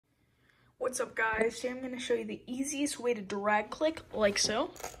What's up, guys? Today I'm going to show you the easiest way to drag click, like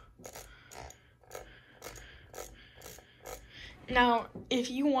so. Now, if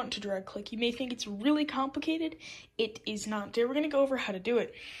you want to drag click, you may think it's really complicated. It is not. Today we're going to go over how to do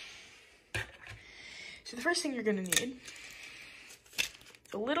it. So the first thing you're going to need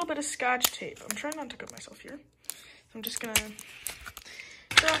is a little bit of Scotch tape. I'm trying not to cut myself here. So I'm just going to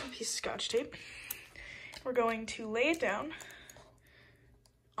grab a piece of Scotch tape. We're going to lay it down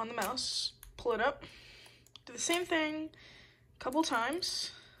on the mouse, pull it up, do the same thing a couple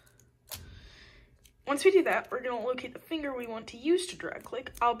times. Once we do that, we're going to locate the finger we want to use to drag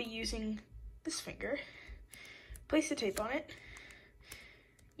click. I'll be using this finger. Place the tape on it.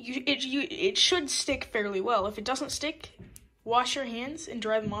 It should stick fairly well. If it doesn't stick, wash your hands and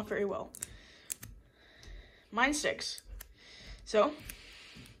dry them off very well. Mine sticks. So, I'm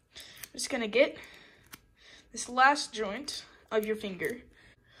just going to get this last joint of your finger.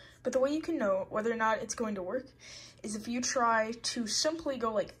 But the way you can know whether or not it's going to work is if you try to simply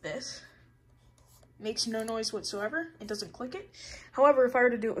go like this. It makes no noise whatsoever. It doesn't click it. However, if I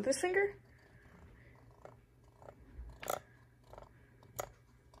were to do it with this finger,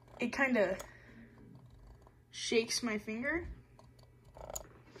 it kind of shakes my finger.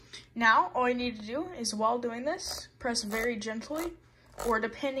 Now, all I need to do is, while doing this, press very gently, or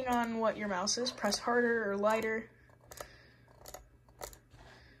depending on what your mouse is, press harder or lighter.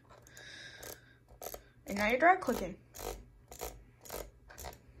 And now you're drag clicking.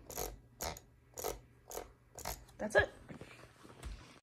 That's it.